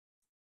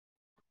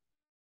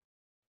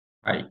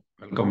Hi,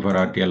 welcome for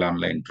RTL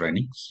online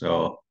training.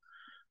 So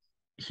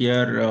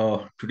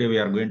here today we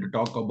are going to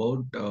talk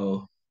about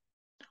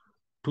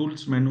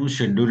tools menu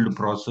scheduled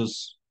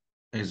process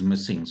is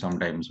missing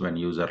sometimes when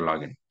user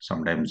login.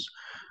 Sometimes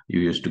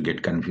you used to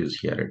get confused.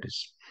 Here it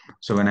is.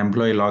 So when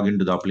employee log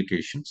into the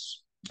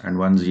applications, and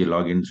once he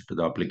logins to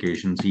the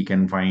applications, he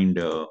can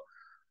find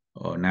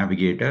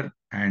navigator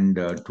and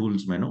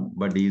tools menu,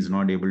 but he is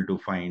not able to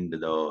find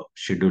the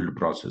scheduled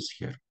process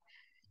here.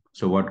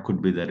 So what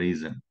could be the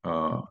reason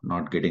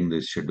not getting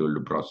this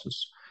scheduled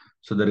process?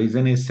 So the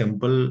reason is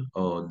simple.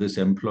 This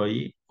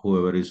employee,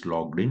 whoever is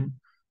logged in,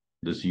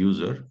 this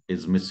user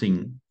is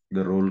missing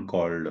the role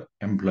called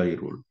employee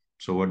role.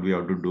 So what we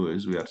have to do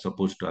is we are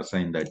supposed to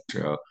assign that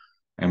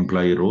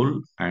employee role,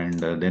 and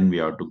then we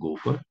have to go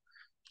for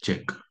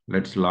check.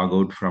 Let's log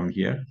out from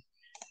here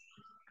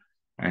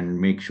and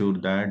make sure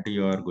that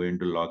you are going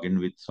to log in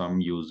with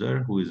some user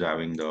who is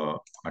having the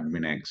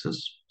admin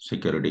access,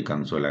 security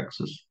console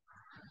access.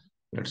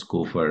 Let's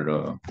go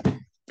for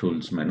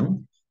tools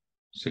menu,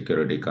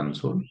 security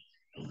console.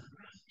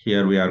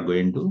 Here we are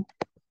going to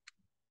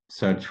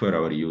search for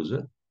our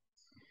user.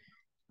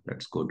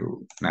 Let's go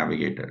to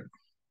navigator,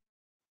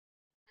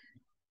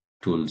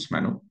 tools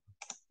menu,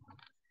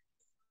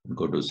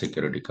 go to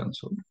security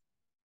console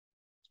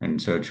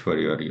and search for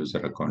your user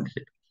account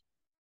here.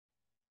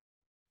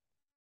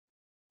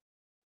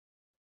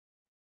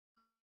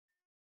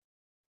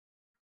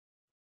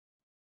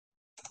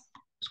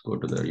 Let's go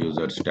to the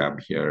users tab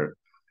here.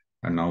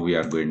 And now we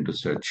are going to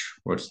search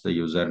what's the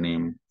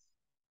username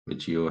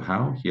which you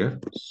have here,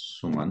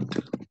 Sumant.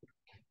 This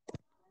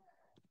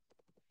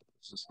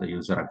is the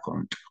user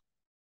account.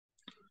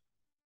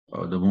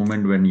 The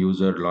moment when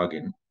user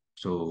login,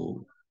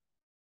 so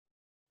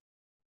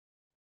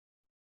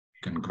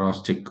you can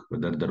cross check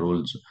whether the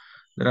roles,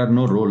 there are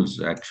no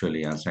roles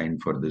actually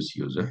assigned for this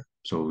user.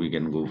 So we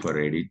can go for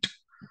edit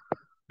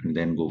and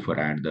then go for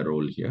add the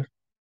role here.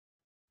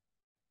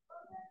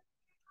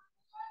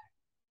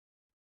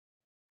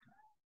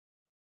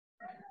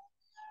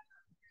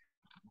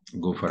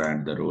 Go for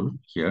add the role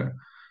here.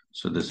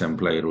 So this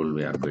employee role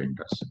we are going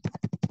to assign.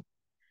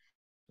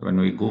 When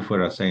we go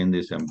for assign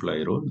this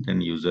employee role,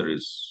 then user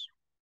is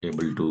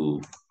able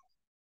to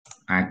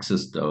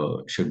access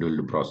the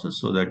scheduled process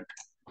so that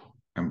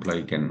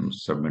employee can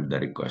submit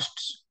the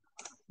requests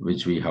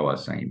which we have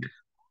assigned.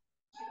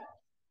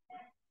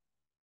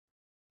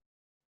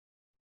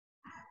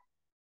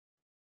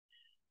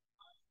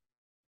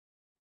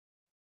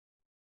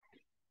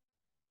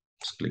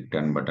 Let's click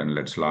done button.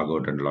 Let's log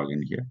out and log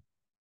in here.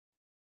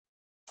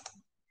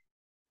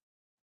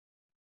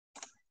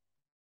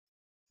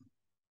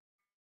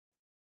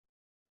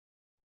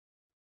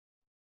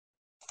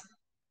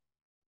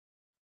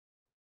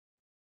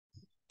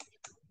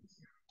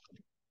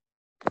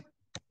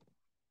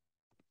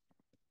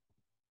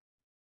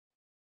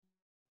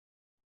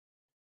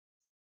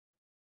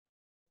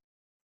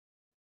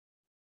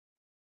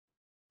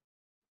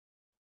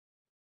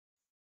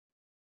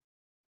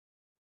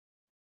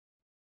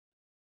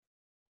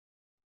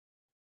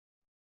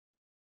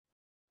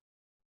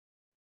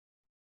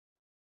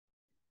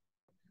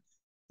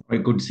 I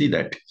could see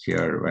that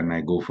here when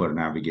I go for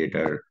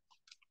navigator,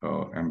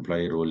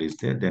 employee role is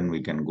there, then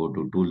we can go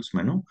to tools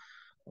menu,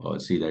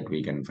 see that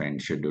we can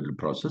find scheduled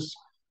process.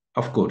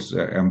 Of course,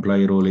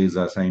 employee role is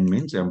assigned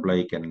means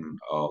employee can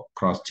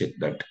cross check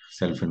that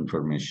self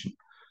information,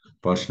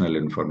 personal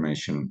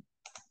information,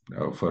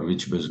 for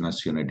which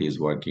business unit is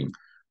working,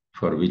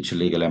 for which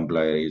legal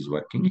employer is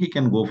working. He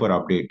can go for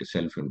update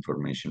self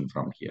information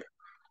from here.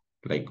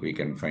 Like we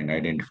can find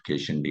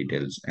identification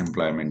details,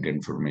 employment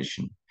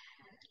information.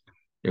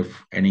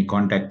 If any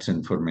contacts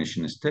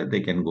information is there,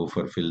 they can go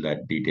for fill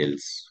that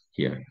details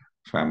here,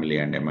 family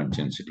and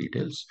emergency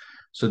details.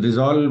 So this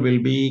all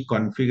will be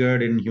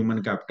configured in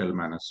human capital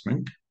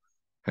management,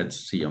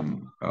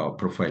 HCM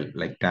profile,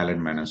 like talent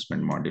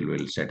management module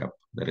will set up.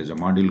 There is a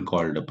module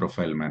called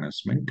profile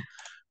management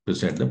to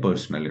set the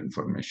personal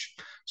information.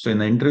 So in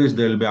the interviews,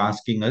 they will be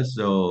asking us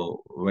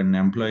when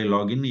employee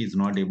login is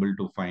not able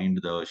to find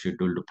the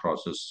scheduled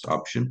process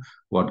option,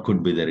 what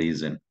could be the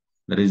reason?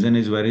 The reason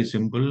is very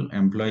simple.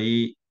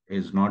 Employee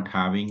is not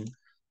having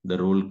the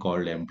role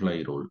called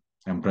employee role.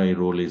 Employee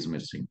role is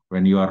missing.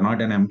 When you are not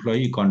an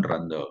employee, you can't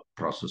run the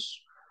process.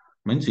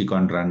 Means you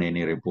can't run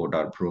any report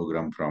or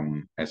program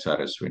from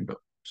SRS window.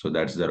 So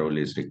that's the role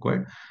is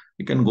required.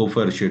 You can go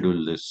for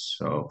schedule this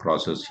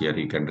process here.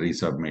 You can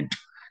resubmit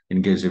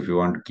in case if you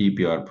want to keep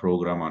your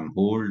program on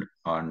hold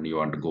and you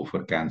want to go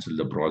for cancel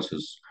the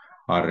process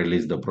or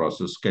release the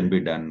process, can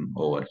be done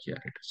over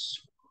here. It is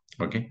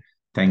okay.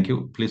 Thank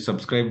you. Please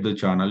subscribe the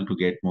channel to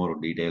get more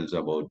details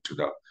about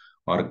the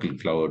Oracle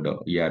Cloud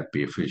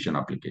ERP Fusion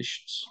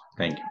applications.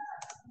 Thank you.